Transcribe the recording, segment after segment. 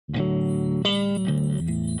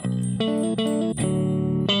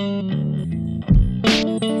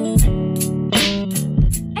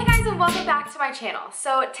my channel.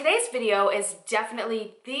 So today's video is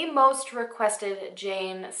definitely the most requested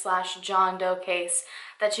Jane/John Doe case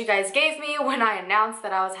that you guys gave me when I announced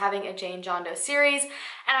that I was having a Jane/John Doe series,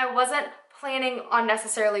 and I wasn't planning on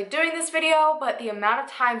necessarily doing this video, but the amount of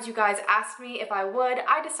times you guys asked me if I would,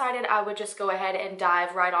 I decided I would just go ahead and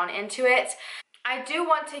dive right on into it. I do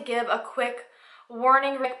want to give a quick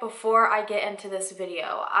warning before I get into this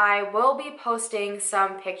video. I will be posting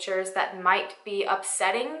some pictures that might be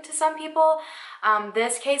upsetting to some people.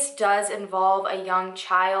 This case does involve a young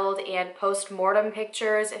child, and post-mortem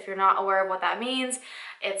pictures, if you're not aware of what that means,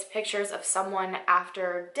 it's pictures of someone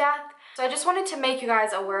after death. So I just wanted to make you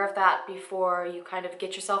guys aware of that before you kind of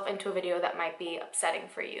get yourself into a video that might be upsetting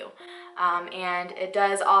for you. And it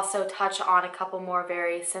does also touch on a couple more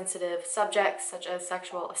very sensitive subjects, such as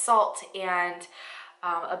sexual assault and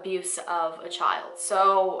abuse of a child.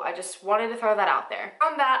 So I just wanted to throw that out there.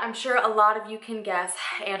 From that, I'm sure a lot of you can guess,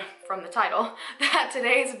 and from the title, that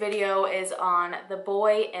today's video is on the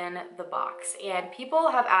boy in the box. And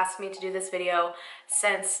people have asked me to do this video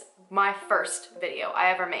since my first video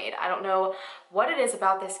I ever made. I don't know what it is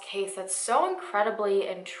about this case that's so incredibly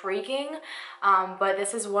intriguing, but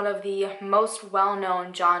this is one of the most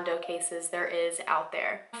well-known John Doe cases there is out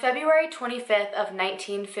there. February 25th of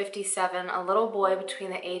 1957, a little boy between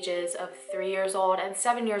the ages of 3 years old and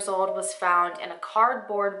 7 years old was found in a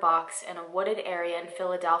cardboard box in a wooded area in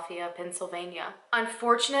Philadelphia, Pennsylvania.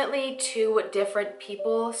 Unfortunately, 2 different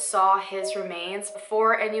people saw his remains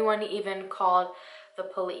before anyone even called the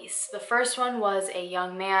police. The first one was a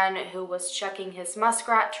young man who was checking his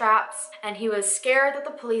muskrat traps, and he was scared that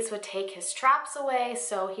the police would take his traps away,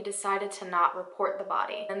 so he decided to not report the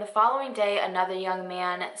body. And the following day, another young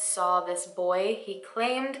man saw this boy. He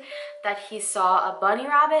claimed that he saw a bunny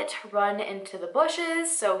rabbit run into the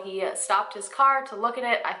bushes, so he stopped his car to look at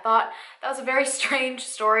it. I thought that was a very strange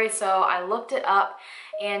story, so I looked it up,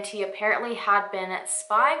 and he apparently had been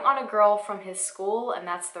spying on a girl from his school, and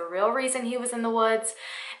that's the real reason he was in the woods.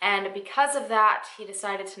 And because of that, he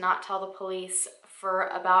decided to not tell the police for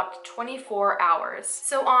about 24 hours.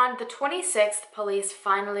 So on the 26th, police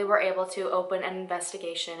finally were able to open an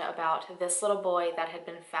investigation about this little boy that had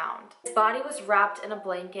been found. His body was wrapped in a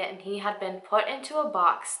blanket, and he had been put into a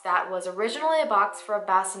box that was originally a box for a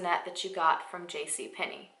bassinet that you got from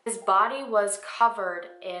JCPenney. His body was covered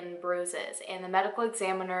in bruises, and the medical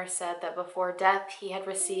examiner said that before death he had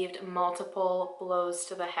received multiple blows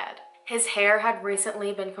to the head. His hair had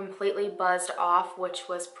recently been completely buzzed off, which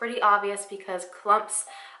was pretty obvious because clumps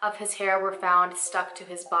of his hair were found stuck to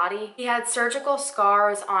his body. He had surgical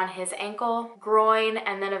scars on his ankle, groin,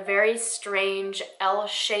 and then a very strange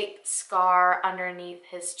L-shaped scar underneath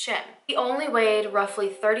his chin. He only weighed roughly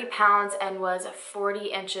 30 pounds and was 40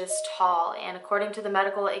 inches tall, and according to the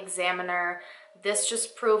medical examiner, this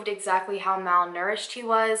just proved exactly how malnourished he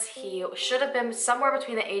was. He should have been somewhere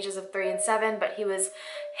between the ages of 3 and 7, but he was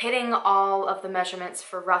hitting all of the measurements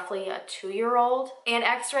for roughly a 2-year-old. And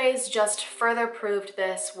x-rays just further proved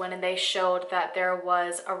this when they showed that there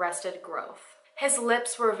was arrested growth. His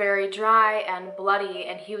lips were very dry and bloody,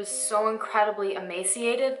 and he was so incredibly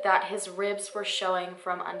emaciated that his ribs were showing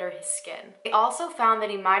from under his skin. They also found that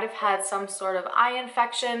he might have had some sort of eye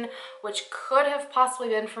infection, which could have possibly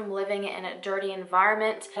been from living in a dirty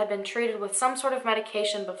environment. He had been treated with some sort of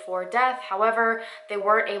medication before death. However, they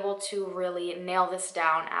weren't able to really nail this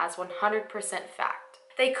down as 100% fact.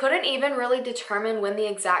 They couldn't even really determine when the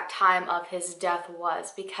exact time of his death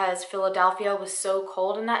was, because Philadelphia was so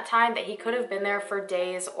cold in that time that he could have been there for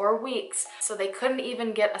days or weeks. So they couldn't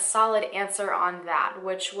even get a solid answer on that,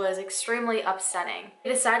 which was extremely upsetting.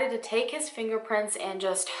 They decided to take his fingerprints and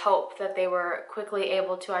just hope that they were quickly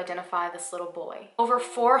able to identify this little boy. Over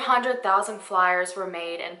 400,000 flyers were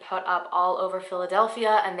made and put up all over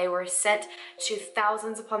Philadelphia, and they were sent to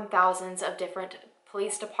thousands upon thousands of different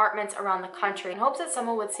police departments around the country in hopes that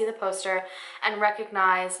someone would see the poster and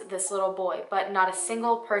recognize this little boy, but not a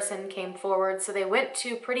single person came forward. So they went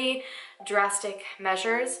to pretty drastic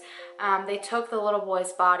measures. They took the little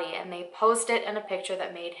boy's body and they posed it in a picture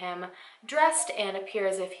that made him dressed and appear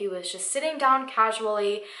as if he was just sitting down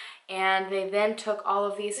casually. And they then took all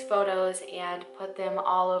of these photos and put them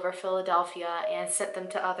all over Philadelphia and sent them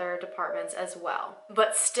to other departments as well.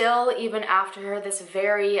 But still, even after this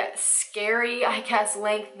very scary, I guess,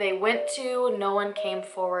 length they went to, no one came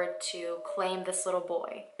forward to claim this little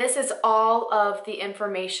boy. This is all of the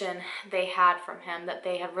information they had from him that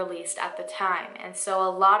they had released at the time. And so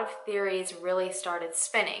a lot of theories really started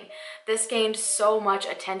spinning. This gained so much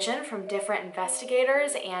attention from different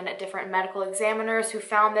investigators and different medical examiners who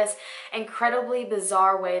found this incredibly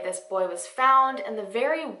bizarre way this boy was found, and the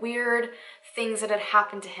very weird things that had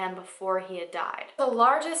happened to him before he had died. The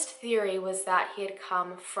largest theory was that he had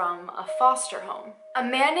come from a foster home. A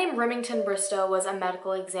man named Remington Bristow was a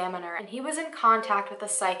medical examiner, and he was in contact with a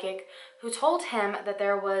psychic who told him that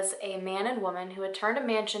there was a man and woman who had turned a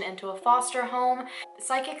mansion into a foster home. The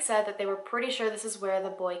psychic said that they were pretty sure this is where the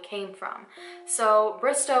boy came from. So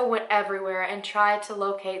Bristow went everywhere and tried to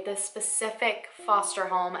locate this specific foster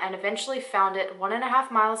home and eventually found it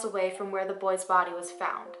 1.5 miles away from where the boy's body was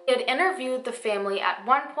found. He had interviewed the family at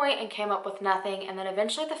one point and came up with nothing, and then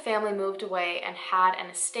eventually the family moved away and had an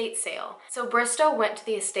estate sale. So Bristow went to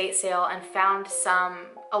the estate sale and found some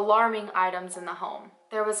alarming items in the home.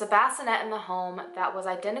 There was a bassinet in the home that was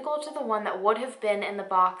identical to the one that would have been in the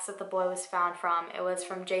box that the boy was found from. It was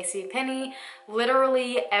from JCPenney.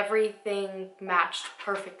 Literally everything matched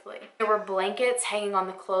perfectly. There were blankets hanging on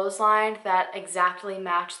the clothesline that exactly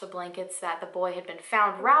matched the blankets that the boy had been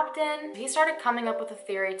found wrapped in. He started coming up with a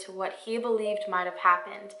theory to what he believed might have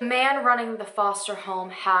happened. The man running the foster home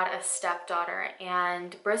had a stepdaughter,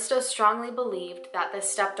 and Bristow strongly believed that the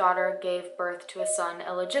stepdaughter gave birth to a son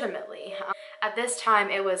illegitimately. At this time,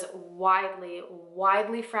 it was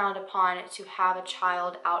widely frowned upon to have a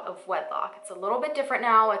child out of wedlock. It's a little bit different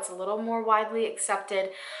now. It's a little more widely accepted,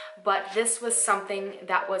 but this was something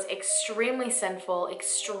that was extremely sinful,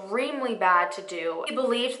 extremely bad to do. He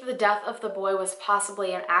believed the death of the boy was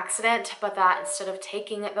possibly an accident, but that instead of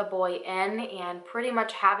taking the boy in and pretty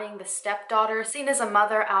much having the stepdaughter seen as a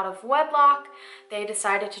mother out of wedlock, they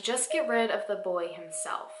decided to just get rid of the boy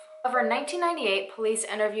himself. However, in 1998, police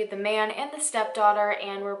interviewed the man and the stepdaughter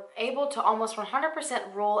and were able to almost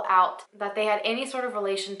 100% rule out that they had any sort of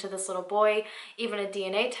relation to this little boy. Even a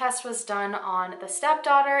DNA test was done on the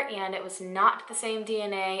stepdaughter, and it was not the same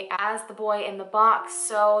DNA as the boy in the box,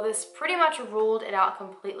 so this pretty much ruled it out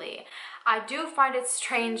completely. I do find it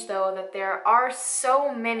strange, though, that there are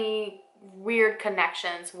so many weird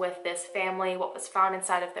connections with this family, what was found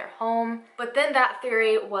inside of their home. But then that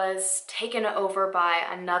theory was taken over by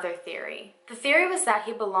another theory. The theory was that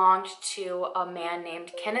he belonged to a man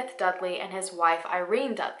named Kenneth Dudley and his wife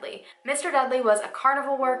Irene Dudley. Mr. Dudley was a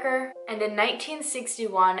carnival worker, and in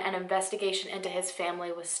 1961 an investigation into his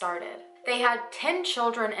family was started. They had 10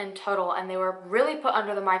 children in total, and they were really put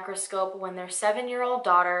under the microscope when their 7-year-old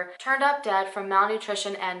daughter turned up dead from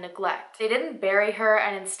malnutrition and neglect. They didn't bury her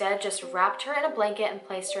and instead just wrapped her in a blanket and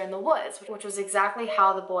placed her in the woods, which was exactly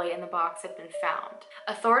how the boy in the box had been found.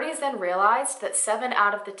 Authorities then realized that 7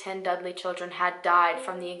 out of the 10 Dudley children had died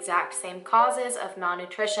from the exact same causes of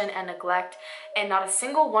malnutrition and neglect, and not a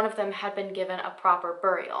single one of them had been given a proper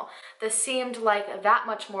burial. This seemed like that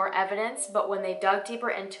much more evidence, but when they dug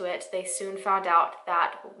deeper into it, they soon found out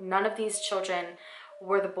that none of these children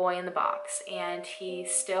were the boy in the box, and he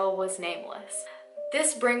still was nameless.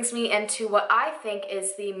 This brings me into what I think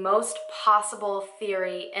is the most possible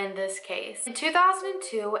theory in this case. In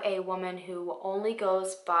 2002, a woman who only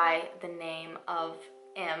goes by the name of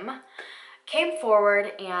M came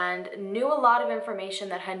forward and knew a lot of information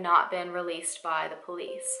that had not been released by the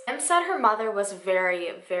police. M said her mother was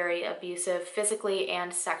very abusive physically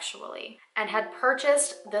and sexually, and had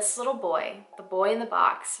purchased this little boy, the boy in the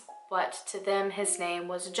box, but to them his name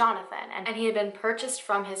was Jonathan, and he had been purchased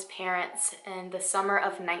from his parents in the summer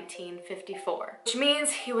of 1954, which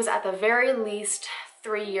means he was at the very least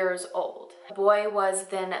 3 years old. The boy was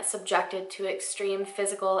then subjected to extreme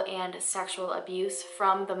physical and sexual abuse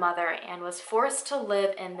from the mother and was forced to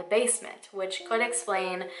live in the basement, which could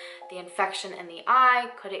explain the infection in the eye,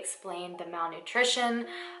 could explain the malnutrition,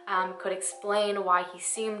 could explain why he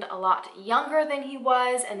seemed a lot younger than he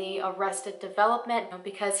was and the arrested development,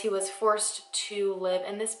 because he was forced to live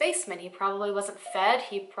in this basement. He probably wasn't fed,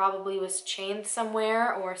 he probably was chained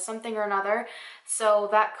somewhere or something or another, so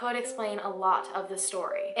that could explain a lot of the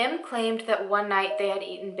story. M claimed that one night they had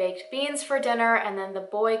eaten baked beans for dinner, and then the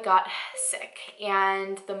boy got sick,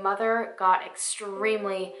 and the mother got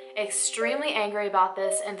extremely angry about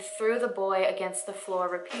this and threw the boy against the floor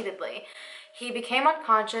repeatedly. He became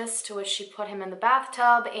unconscious, to which she put him in the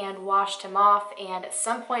bathtub and washed him off, and at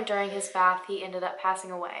some point during his bath, he ended up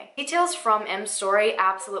passing away. Details from M's story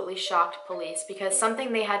absolutely shocked police, because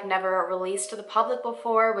something they had never released to the public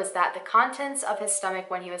before was that the contents of his stomach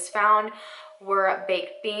when he was found were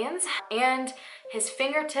baked beans, and his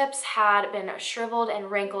fingertips had been shriveled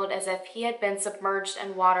and wrinkled as if he had been submerged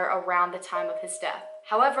in water around the time of his death.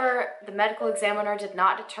 However, the medical examiner did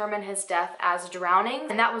not determine his death as drowning,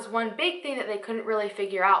 and that was one big thing that they couldn't really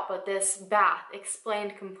figure out, but this bath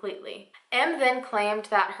explained completely. M then claimed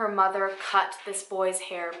that her mother cut this boy's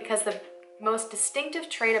hair because the most distinctive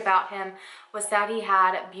trait about him was that he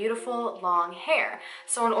had beautiful long hair.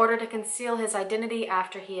 So in order to conceal his identity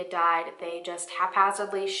after he had died, they just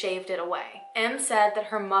haphazardly shaved it away. Em said that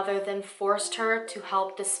her mother then forced her to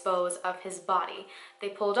help dispose of his body. They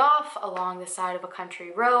pulled off along the side of a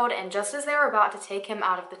country road, and just as they were about to take him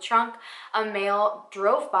out of the trunk, a male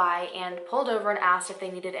drove by and pulled over and asked if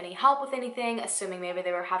they needed any help with anything, assuming maybe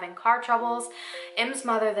they were having car troubles. Em's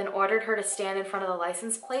mother then ordered her to stand in front of the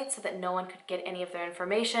license plate so that no one could get any of their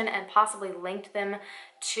information and possibly linked them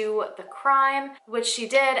to the crime, which she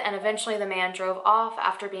did, and eventually the man drove off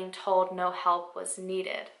after being told no help was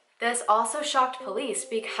needed. This also shocked police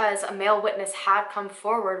because a male witness had come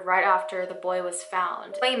forward right after the boy was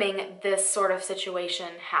found, claiming this sort of situation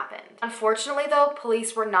happened. Unfortunately though,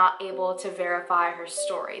 police were not able to verify her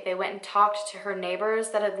story. They went and talked to her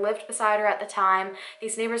neighbors that had lived beside her at the time.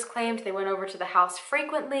 These neighbors claimed they went over to the house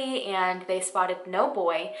frequently and they spotted no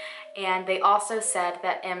boy, and they also said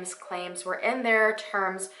that Em's claims were in their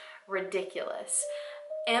terms ridiculous.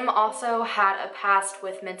 Em also had a past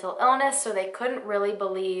with mental illness, so they couldn't really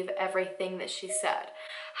believe everything that she said.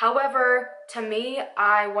 However, to me,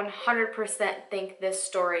 I 100% think this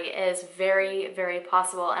story is very, very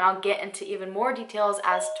possible, and I'll get into even more details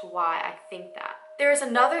as to why I think that. There's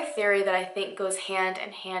another theory that I think goes hand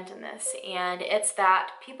in hand in this, and it's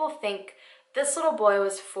that people think this little boy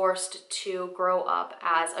was forced to grow up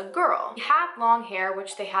as a girl. He had long hair,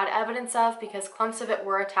 which they had evidence of because clumps of it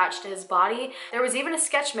were attached to his body. There was even a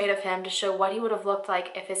sketch made of him to show what he would have looked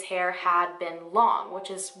like if his hair had been long,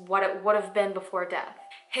 which is what it would have been before death.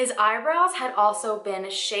 His eyebrows had also been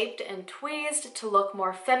shaped and tweezed to look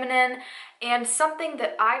more feminine, and something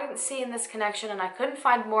that I didn't see in this connection and I couldn't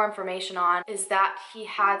find more information on is that he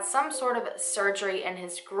had some sort of surgery in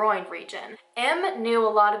his groin region. Em knew a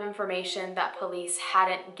lot of information that police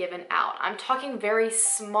hadn't given out. I'm talking very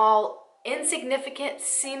small, insignificant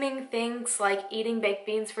seeming things like eating baked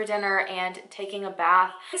beans for dinner and taking a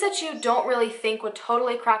bath. Things that you don't really think would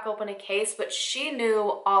totally crack open a case, but she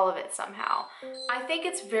knew all of it somehow. I think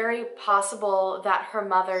it's very possible that her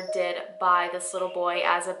mother did buy this little boy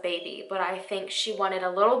as a baby, but I think she wanted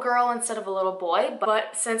a little girl instead of a little boy.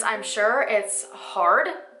 But since I'm sure it's hard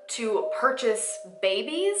to purchase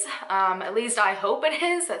babies, at least I hope it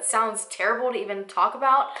is. That sounds terrible to even talk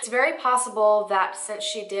about. It's very possible that since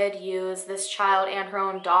she did use this child and her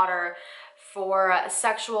own daughter for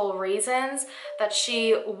sexual reasons, that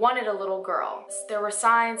she wanted a little girl. There were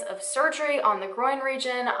signs of surgery on the groin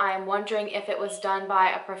region. I'm wondering if it was done by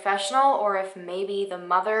a professional or if maybe the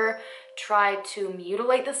mother tried to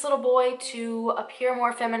mutilate this little boy to appear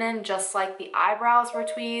more feminine, just like the eyebrows were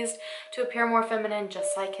tweezed to appear more feminine,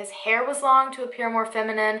 just like his hair was long to appear more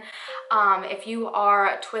feminine. If you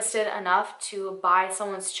are twisted enough to buy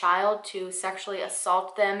someone's child to sexually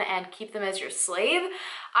assault them and keep them as your slave,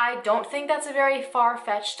 I don't think that's a very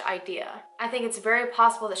far-fetched idea. I think it's very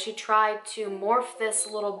possible that she tried to morph this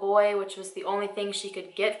little boy, which was the only thing she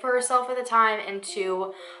could get for herself at the time,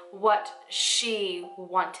 into what she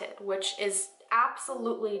wanted, which is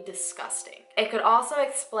absolutely disgusting. It could also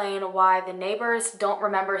explain why the neighbors don't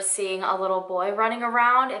remember seeing a little boy running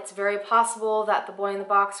around. It's very possible that the boy in the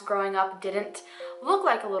box growing up didn't look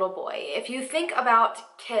like a little boy. If you think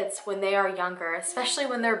about kids when they are younger, especially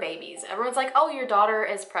when they're babies, everyone's like, oh, your daughter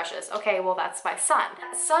is precious. Okay, well, that's my son.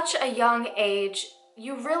 At such a young age,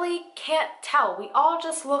 you really can't tell. We all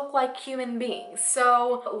just look like human beings.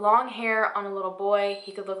 So long hair on a little boy,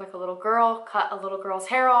 he could look like a little girl. Cut a little girl's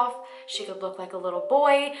hair off, she could look like a little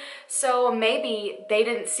boy. So maybe they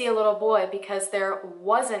didn't see a little boy because there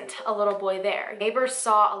wasn't a little boy there. Neighbors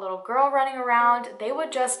saw a little girl running around, they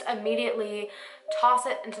would just immediately toss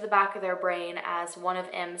it into the back of their brain as one of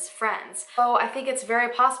Em's friends. So I think it's very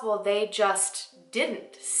possible they just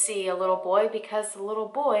didn't see a little boy because the little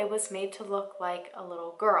boy was made to look like a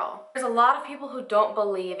little girl. There's a lot of people who don't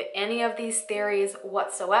believe any of these theories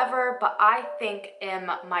whatsoever, but I think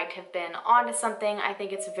Em might have been onto something. I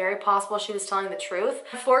think it's very possible she was telling the truth.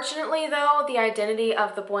 Unfortunately though, the identity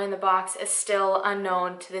of the boy in the box is still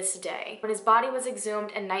unknown to this day. When his body was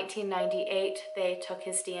exhumed in 1998, they took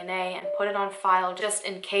his DNA and put it on file just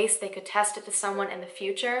in case they could test it to someone in the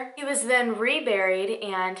future. He was then reburied,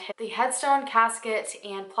 and the headstone, casket,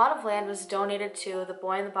 and plot of land was donated to the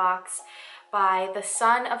boy in the box by the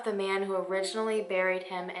son of the man who originally buried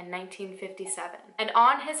him in 1957. And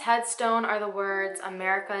on his headstone are the words,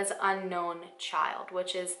 "America's unknown child,"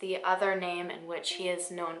 which is the other name in which he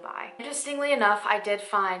is known by. Interestingly enough, I did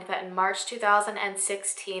find that in March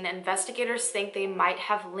 2016, investigators think they might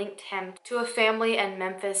have linked him to a family in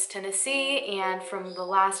Memphis, Tennessee, and from the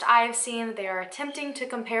last I've seen, they are attempting to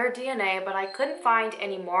compare DNA, but I couldn't find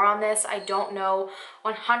any more on this. I don't know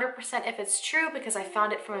 100% if it's true because I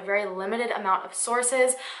found it from a very limited amount of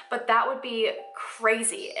sources, but that would be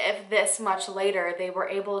crazy if this much later they were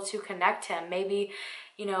able to connect him. Maybe,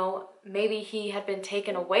 you know, maybe he had been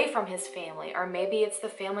taken away from his family, or maybe it's the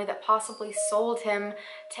family that possibly sold him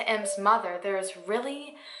to M's mother. There's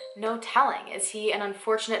really no telling. Is he an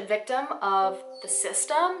unfortunate victim of the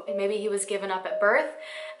system? Maybe he was given up at birth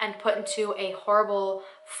and put into a horrible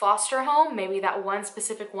foster home. Maybe that one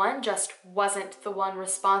specific one just wasn't the one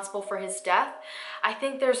responsible for his death. I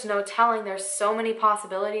think there's no telling. There's so many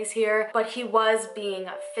possibilities here, but he was being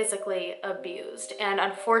physically abused. And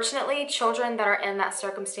unfortunately, children that are in that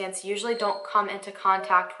circumstance usually don't come into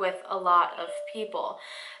contact with a lot of people.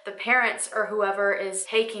 The parents or whoever is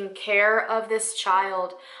taking care of this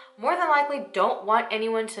child more than likely don't want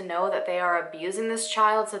anyone to know that they are abusing this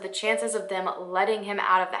child, so the chances of them letting him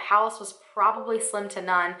out of the house was probably slim to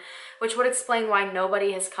none, which would explain why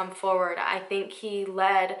nobody has come forward. I think he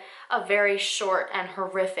led a very short and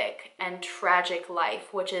horrific and tragic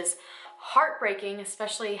life, which is heartbreaking,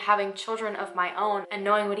 especially having children of my own and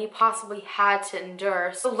knowing what he possibly had to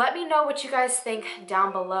endure. So let me know what you guys think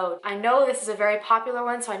down below. I know this is a very popular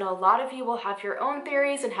one, so I know a lot of you will have your own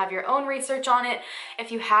theories and have your own research on it.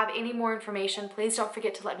 If you have any more information, please don't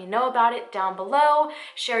forget to let me know about it down below.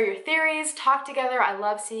 Share your theories, talk together. I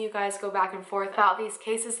love seeing you guys go back and forth about these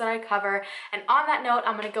cases that I cover. And on that note,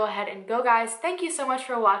 I'm gonna go ahead and go, guys. Thank you so much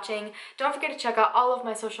for watching. Don't forget to check out all of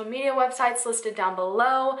my social media websites listed down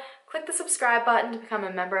below. Click the subscribe button to become a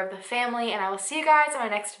member of the family, and I will see you guys in my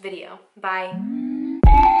next video. Bye.